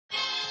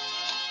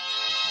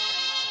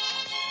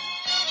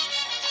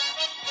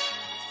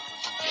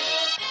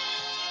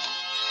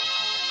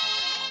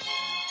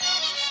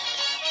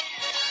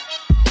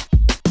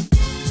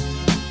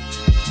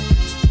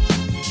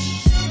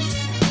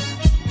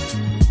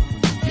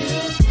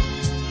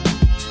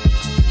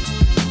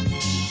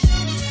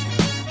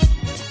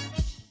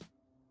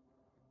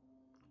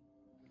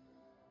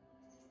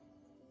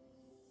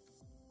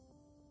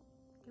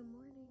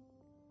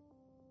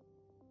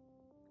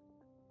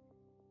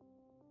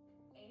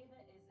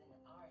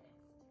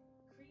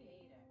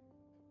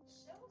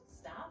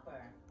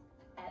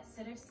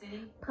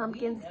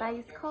Pumpkin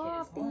spice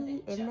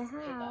coffee in the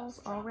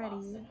house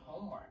already.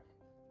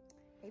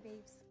 Hey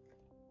babes.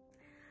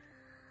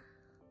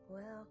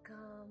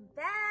 Welcome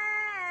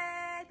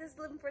back. This is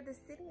Living for the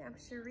City. I'm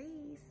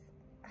Sharice.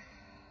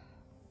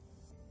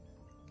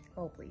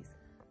 Oh, please.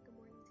 Good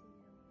morning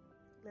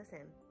to you.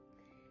 Listen,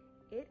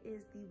 it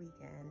is the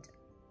weekend.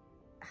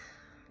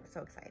 I'm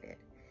so excited.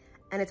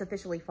 And it's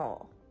officially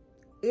fall.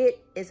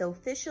 It is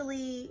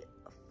officially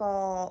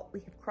fall.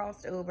 We have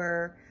crossed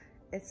over.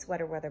 It's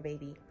sweater weather,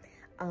 baby.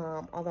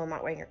 Although I'm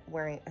not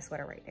wearing a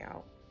sweater right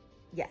now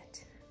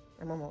yet.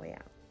 I'm on my way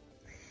out.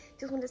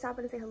 Just wanted to stop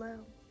in and say hello.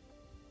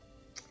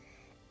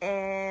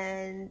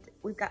 And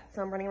we've got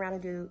some running around to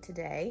do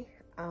today.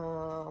 I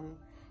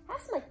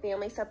have some like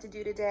family stuff to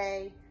do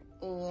today,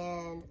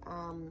 and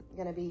I'm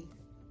gonna be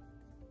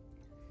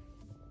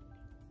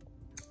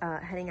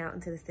heading out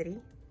into the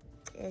city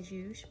as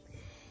usual.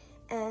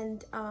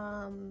 And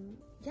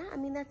yeah, I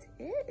mean, that's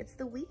it. It's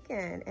the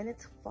weekend and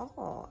it's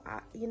fall.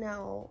 You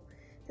know,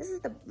 this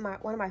is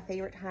one of my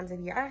favorite times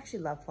of year. I actually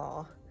love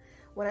fall.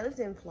 When I lived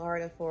in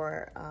Florida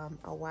for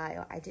a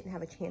while, I didn't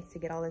have a chance to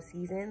get all the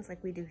seasons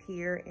like we do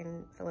here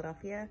in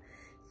Philadelphia.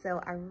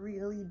 So I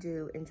really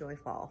do enjoy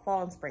fall.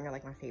 Fall and spring are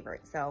like my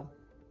favorite. So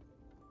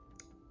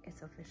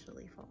it's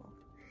officially fall.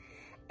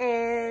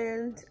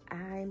 And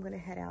I'm gonna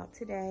head out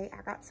today.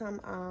 I got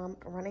some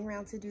running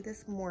around to do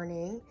this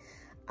morning.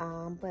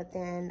 But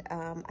then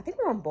I think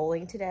we're on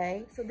bowling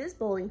today. So this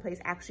bowling place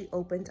actually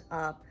opened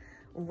up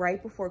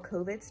right before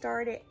COVID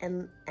started,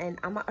 and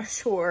I'm not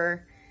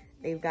sure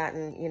they've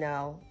gotten, you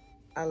know,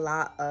 a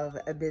lot of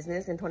a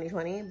business in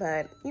 2020,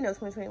 but you know,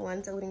 2021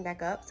 is opening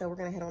back up, so we're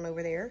gonna head on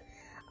over there.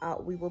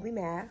 We will be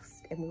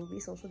masked and we will be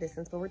social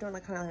distance, but we're doing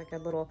like kind of like a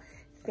little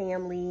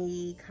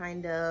family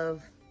kind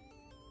of,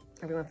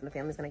 everyone from the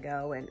family's gonna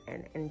go and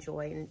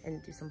enjoy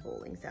and do some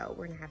bowling. So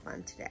we're gonna have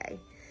fun today.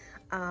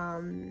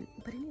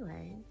 But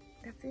anyway,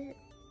 that's it.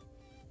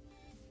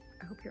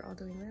 I hope you're all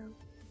doing well.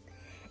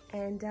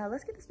 And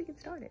let's get this weekend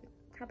started.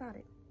 How about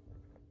it?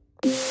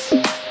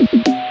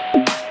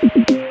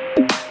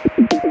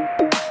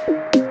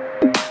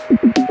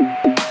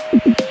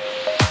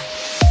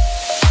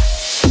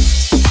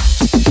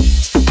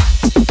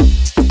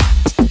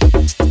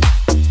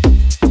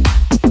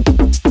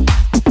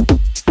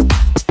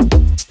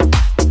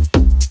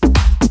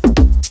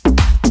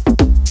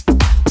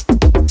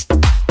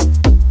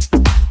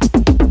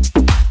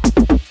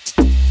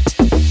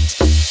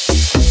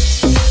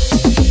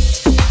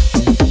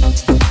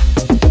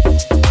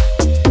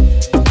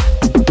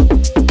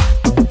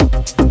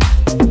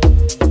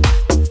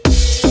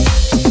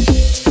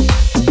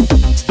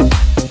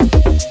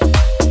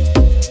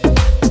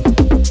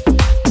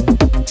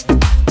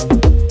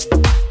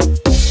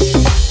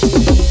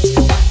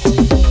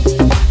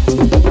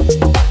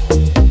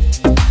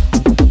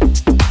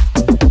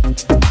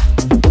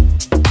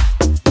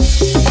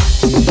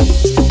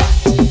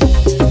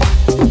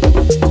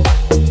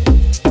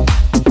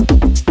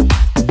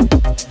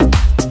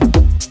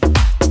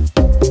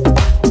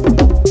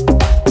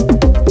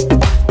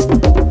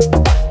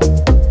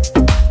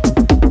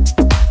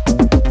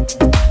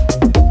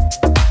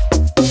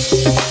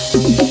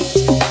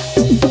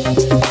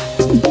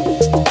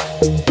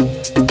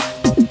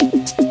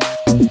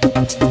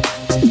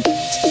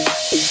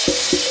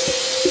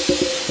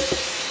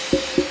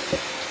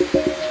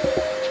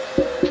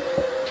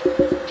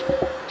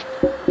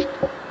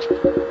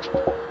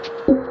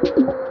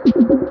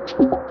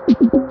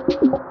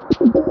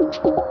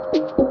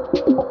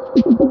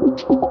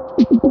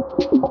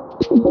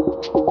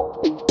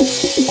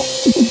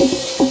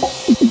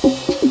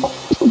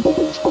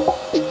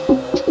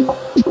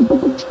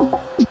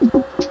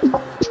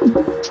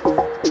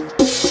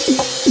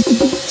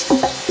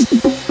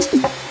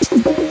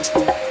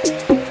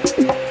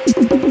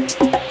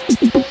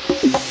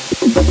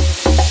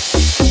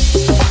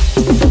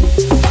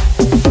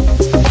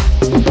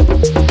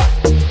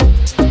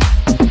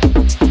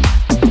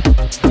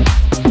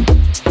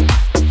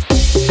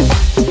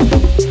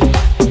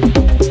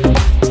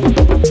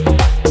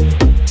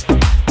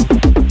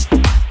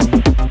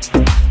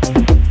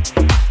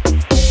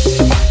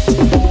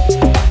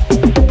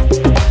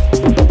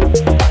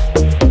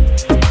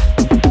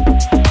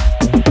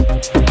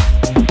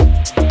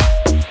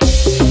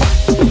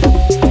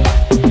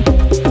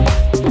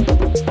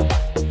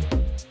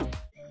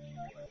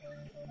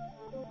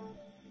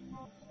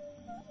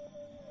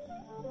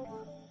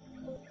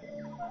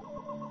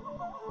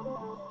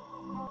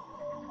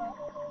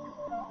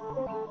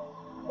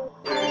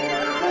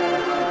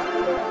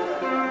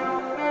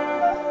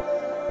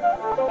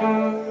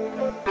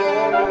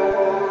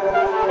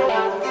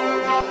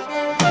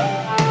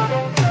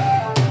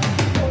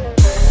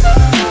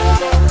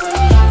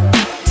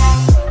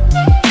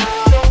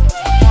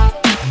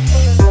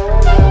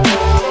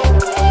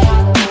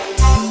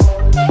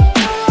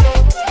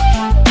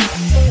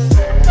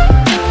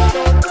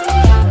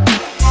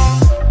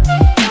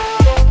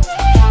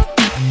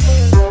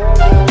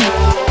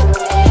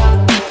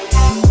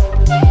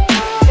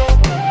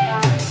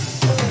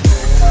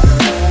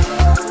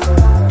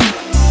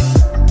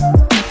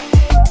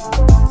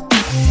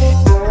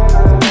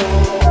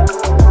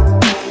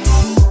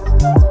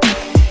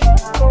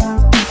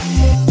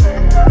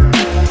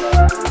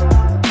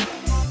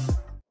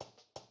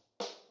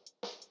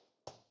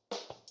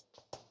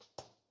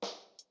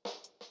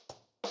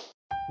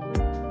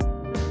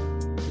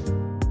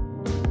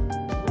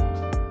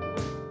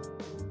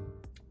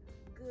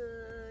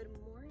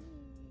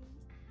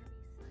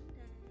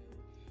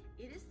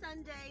 It is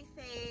Sunday,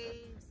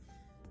 faves.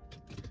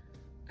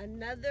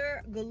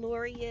 Another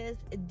glorious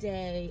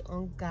day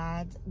on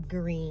God's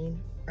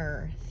green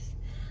earth.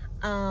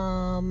 I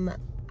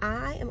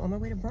am on my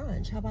way to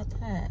brunch. How about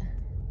that?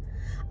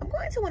 I'm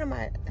going to one of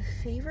my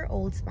favorite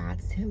old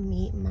spots to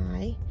meet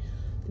my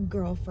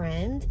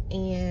girlfriend,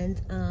 and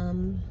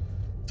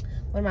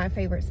one of my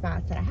favorite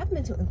spots that I haven't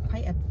been to in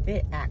quite a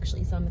bit,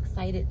 actually. So I'm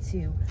excited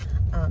to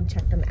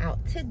check them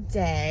out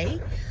today.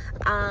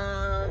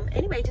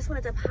 Anyway, just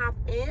wanted to pop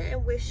in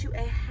and wish you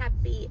a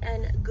happy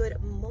and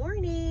good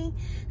morning.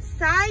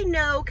 Side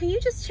note, can you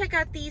just check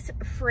out these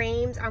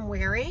frames I'm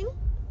wearing?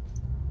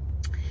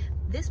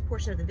 This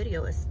portion of the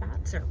video is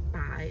sponsored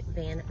by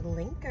Van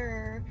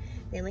Linker.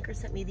 Van Linker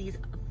sent me these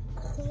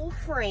cool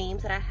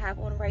frames that I have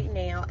on right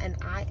now, and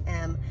I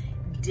am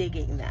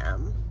digging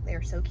them.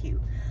 They're so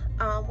cute.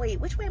 Wait,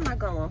 which way am I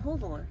going?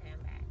 Hold on. Okay,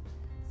 I'm back.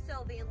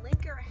 So Van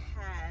Linker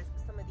has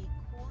some of the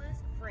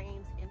coolest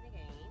frames in the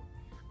game.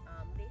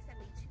 They sent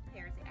me 2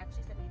 pairs. They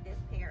actually sent me this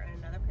pair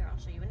and another pair I'll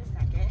show you in a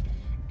second.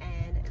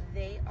 And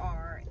they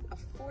are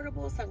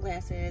affordable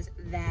sunglasses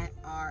that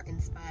are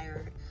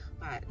inspired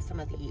by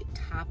some of the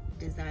top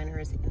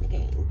designers in the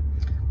game.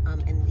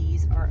 And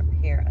these are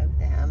a pair of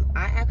them.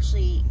 I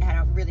actually had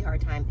a really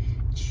hard time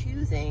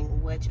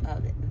choosing which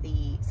of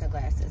the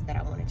sunglasses that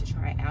I wanted to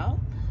try out.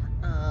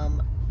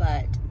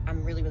 But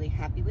I'm really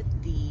happy with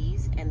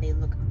these, and they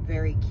look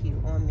very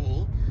cute on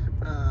me.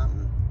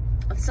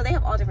 So they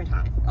have all different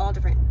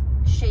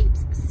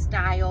shapes,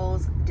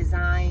 styles,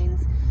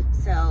 designs.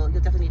 So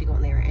you'll definitely need to go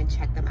in there and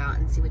check them out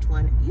and see which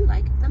one you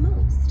like the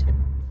most. So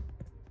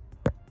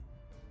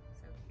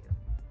cute.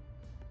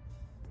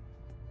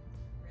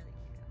 Really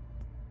cute.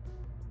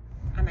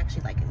 I'm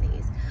actually liking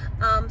these.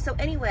 So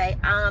anyway,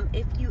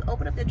 if you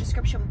open up the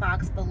description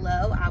box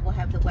below, I will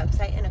have the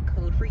website and a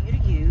code for you to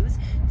use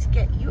to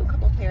get you a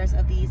couple pairs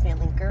of these Van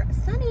Linker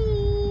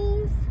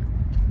sunnies.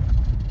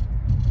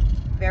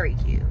 Very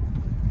cute.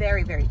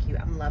 Very cute.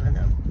 I'm loving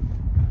them.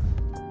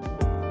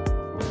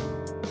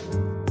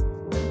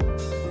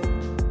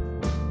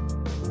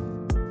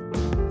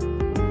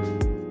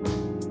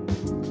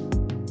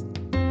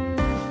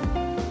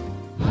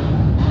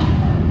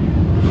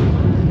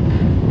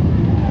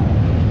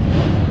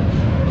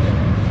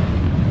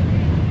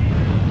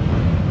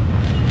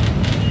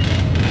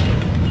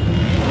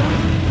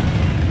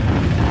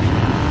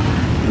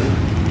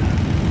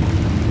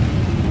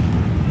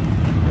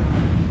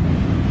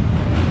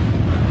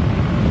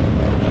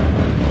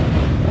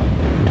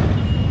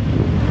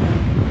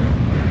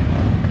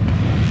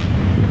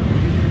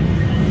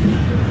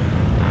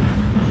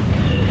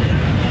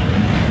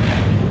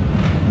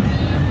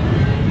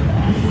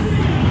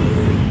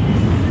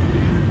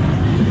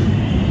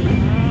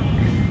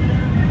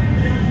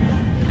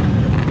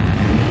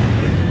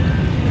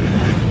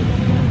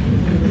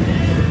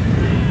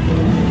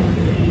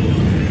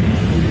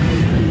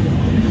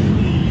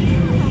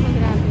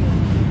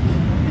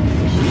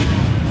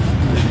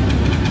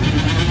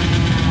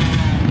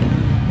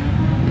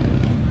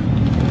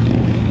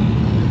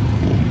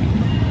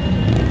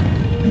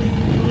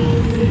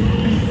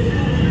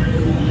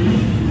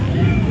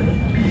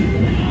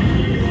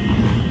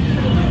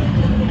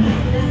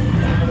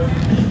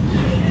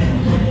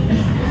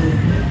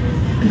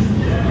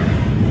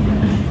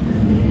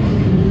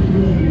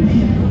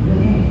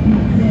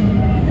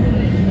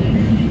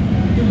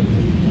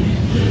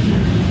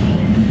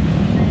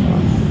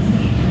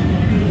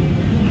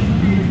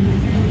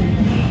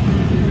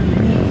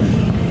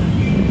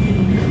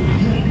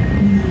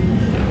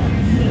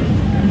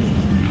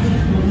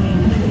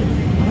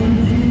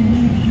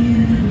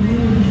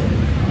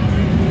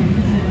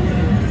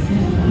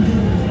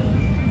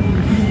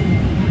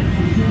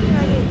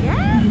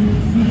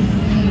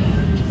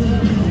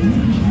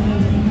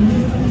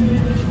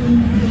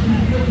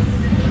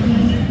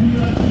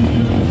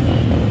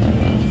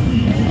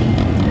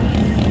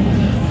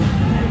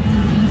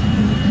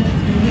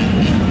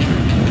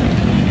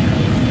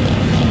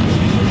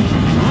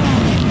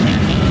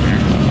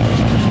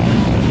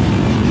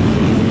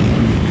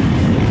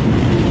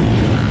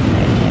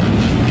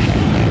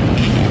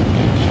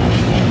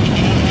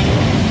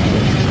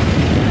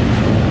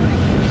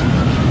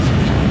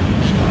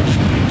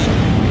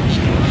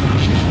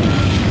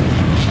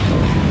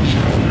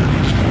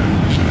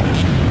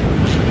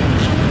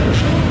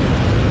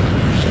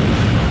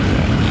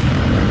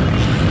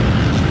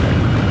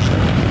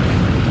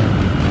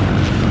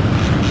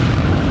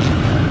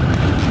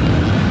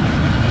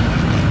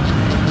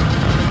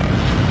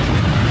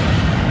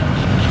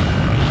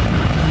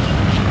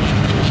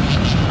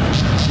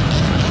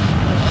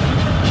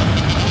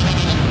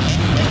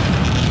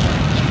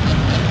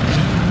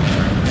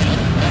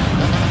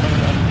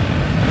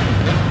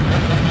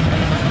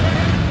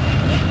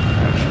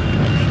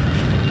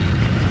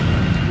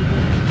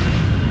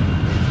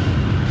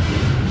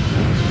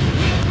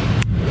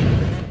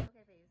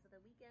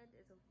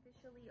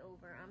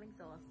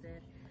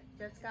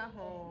 got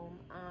home.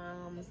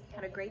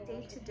 Had a great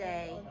day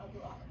today.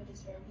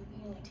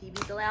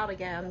 TV's allowed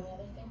again.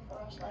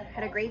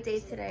 Had a great day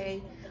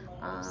today.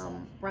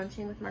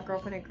 Brunching with my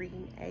girlfriend at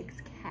Green Eggs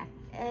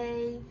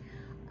Cafe.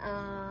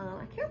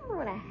 I can't remember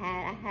what I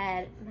had. I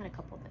had a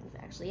couple of things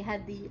actually. I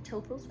had the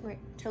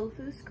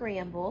tofu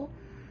scramble,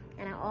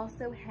 and I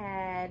also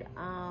had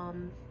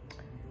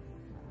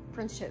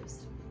French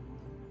toast.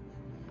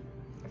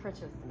 French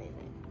toast is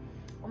amazing.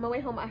 On my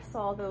way home, I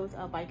saw those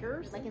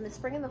bikers. Like in the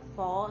spring and the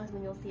fall is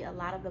when you'll see a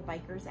lot of the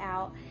bikers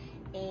out,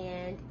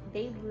 and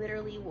they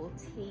literally will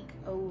take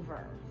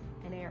over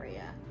an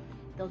area.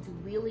 They'll do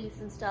wheelies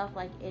and stuff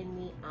like in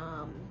the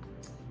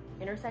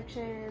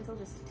intersections. They'll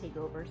just take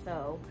over.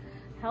 So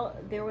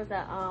there was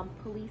a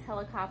police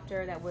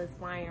helicopter that was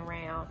flying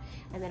around,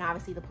 and then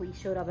obviously the police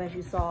showed up as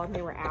you saw, and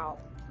they were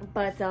out.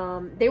 But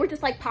they were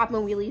just like popping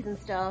wheelies and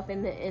stuff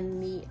in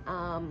the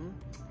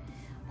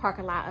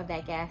parking lot of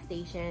that gas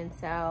station.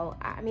 So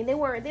I mean, they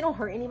don't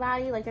hurt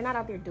anybody. Like, they're not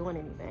out there doing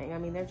anything. I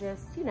mean, they're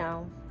just, you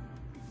know,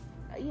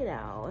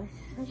 they're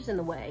just in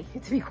the way.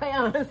 To be quite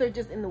honest, they're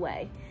just in the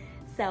way.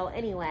 So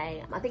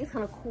anyway, I think it's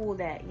kind of cool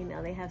that, you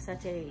know, they have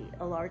such a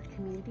large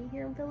community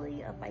here in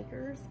Philly of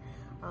bikers.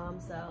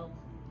 So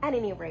at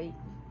any rate,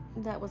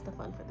 that was the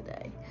fun for the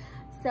day.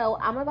 So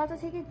I'm about to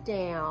take it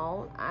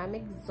down. I'm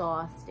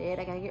exhausted.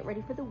 I gotta get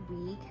ready for the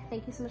week.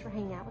 Thank you so much for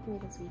hanging out with me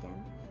this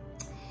weekend.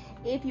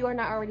 If you are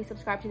not already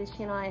subscribed to this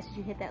channel, I ask that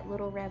you hit that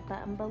little red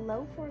button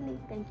below for me.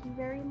 Thank you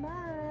very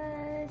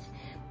much.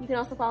 You can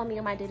also follow me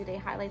on my day-to-day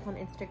highlights on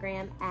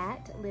Instagram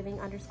at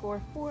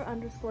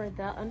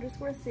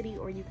living_for_the_city,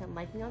 or you can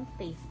like me on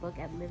Facebook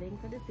at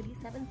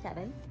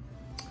livingforthecity77.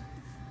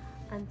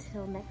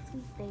 Until next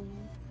week,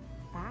 babes.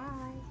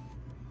 Bye.